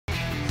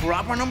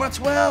proper number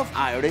 12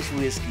 Irish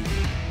whiskey.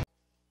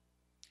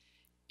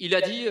 Il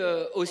a dit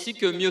aussi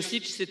que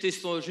Miocic, c'était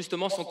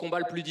justement son combat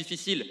le plus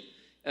difficile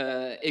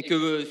et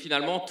que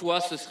finalement, toi,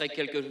 ce serait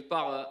quelque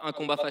part un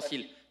combat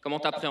facile. Comment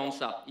t'appréhendes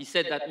ça? He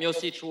said that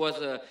Miocic was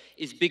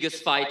his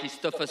biggest fight, his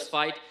toughest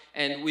fight,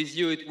 and with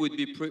you, it would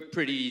be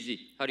pretty easy.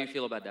 How do you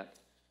feel about that?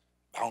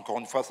 Encore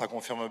une fois, ça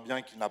confirme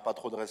bien qu'il n'a pas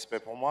trop de respect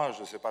pour moi. Je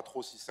ne sais pas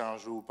trop si c'est un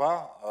jeu ou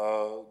pas.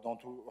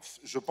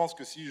 Je pense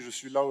que si je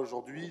suis là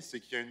aujourd'hui,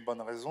 c'est qu'il y a une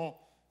bonne raison.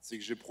 C'est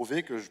que j'ai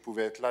prouvé que je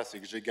pouvais être là, c'est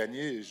que j'ai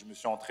gagné et je me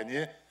suis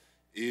entraîné.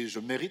 Et je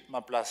mérite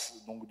ma place.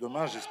 Donc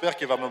demain, j'espère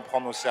qu'il va me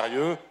prendre au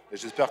sérieux et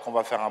j'espère qu'on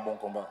va faire un bon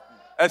combat.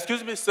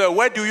 Excuse me, sir.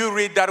 Where do you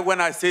read that when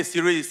I say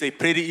Cyril is a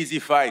pretty easy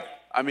fight?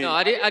 I mean, no,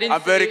 I didn't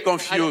I'm very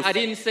confused. I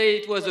didn't say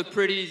it was a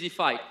pretty easy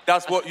fight.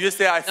 That's what you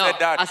say. I said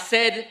that. I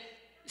said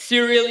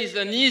Cyril is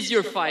an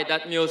easier fight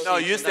than Miocic. No,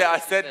 you say I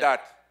said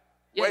that.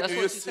 Yeah, Where that's do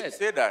what you said.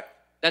 say that?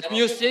 That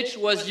Miocic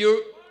was your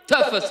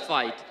toughest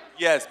fight.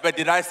 Yes, but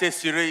did I say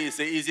Cyril is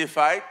an easy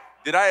fight?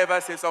 Did I ever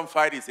say some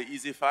fight is an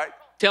easy fight?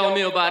 Tell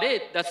me about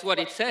it. That's what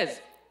it says.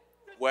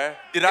 Where?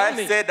 Did I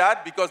say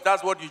that? Because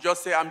that's what you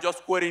just say. I'm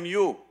just quoting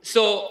you.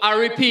 So I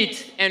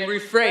repeat and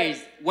rephrase.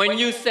 When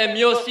you say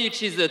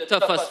Miocic is the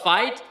toughest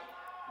fight,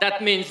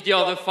 that means the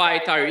other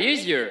fights are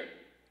easier.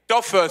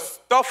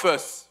 Toughest,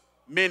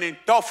 meaning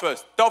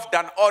toughest, tough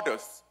than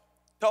others.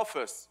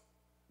 Toughest,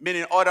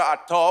 meaning others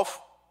are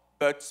tough,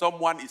 but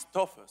someone is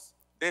toughest.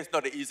 There's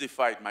not an easy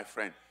fight, my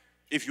friend.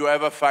 If you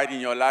ever fight in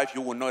your life,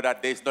 you will know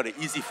that there's not an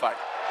easy fight.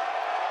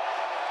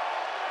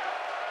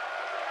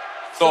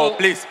 So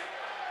please,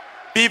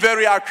 be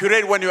very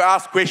accurate when you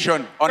ask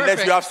questions,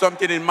 unless you have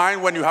something in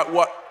mind when you have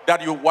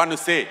that you want to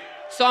say.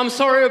 So I'm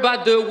sorry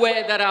about the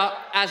way that I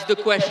asked the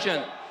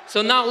question.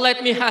 So now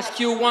let me ask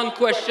you one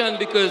question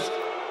because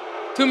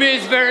to me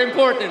it's very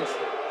important.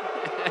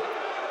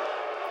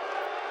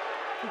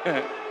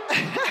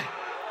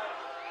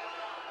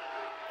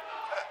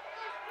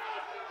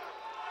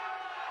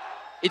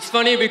 It's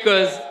funny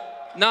because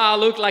now I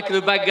look like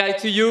the bad guy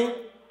to you,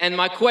 and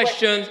my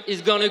question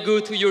is gonna go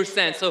to your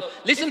sense. So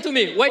listen to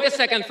me. Wait a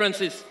second,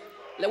 Francis.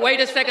 Wait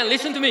a second.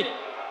 Listen to me.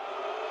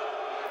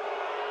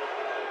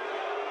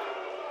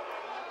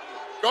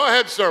 Go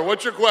ahead, sir.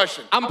 What's your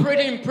question? I'm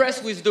pretty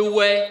impressed with the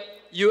way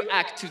you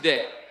act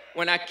today.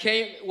 When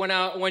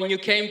you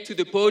came to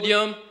the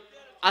podium,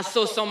 I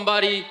saw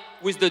somebody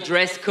with the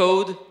dress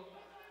code,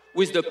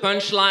 with the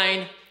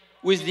punchline,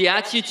 with the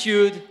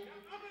attitude.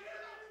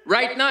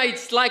 Right now,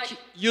 it's like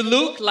you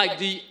look like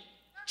the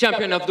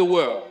champion of the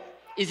world.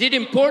 Is it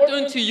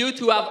important to you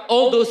to have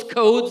all those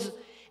codes?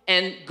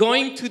 And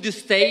going to the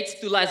States,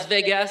 to Las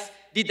Vegas,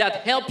 did that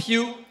help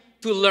you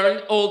to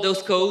learn all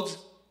those codes?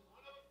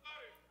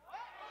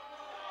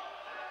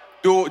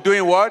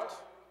 Doing what?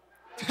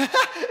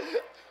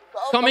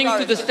 Coming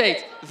to the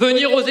States,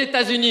 venir aux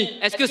États-Unis,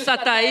 est-ce que ça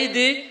t'a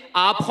aidé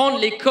à apprendre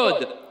les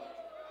codes?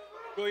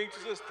 Going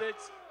to the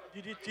States,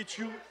 did it teach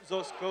you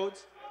those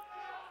codes?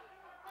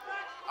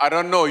 I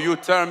don't know. You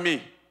tell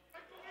me.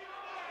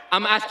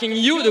 I'm asking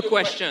you the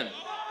question.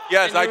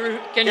 Yes,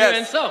 Can you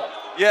answer?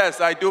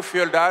 Yes, I do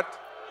feel that.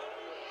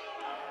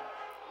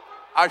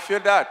 I feel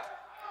that.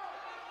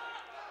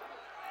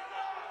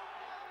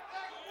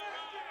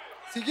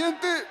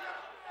 Siguiente.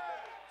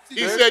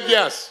 He said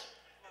yes.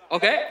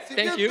 Okay,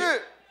 thank you.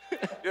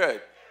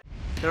 Good.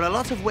 There are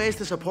lots of ways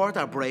to support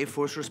our brave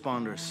first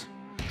responders.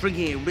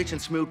 Drinking a rich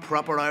and smooth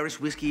proper Irish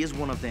whiskey is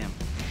one of them.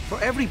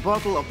 For every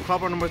bottle of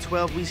proper number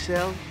 12 we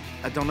sell,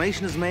 a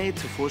donation is made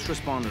to first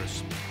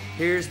responders.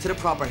 Here's to the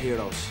proper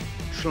heroes.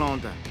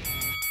 Shlonda.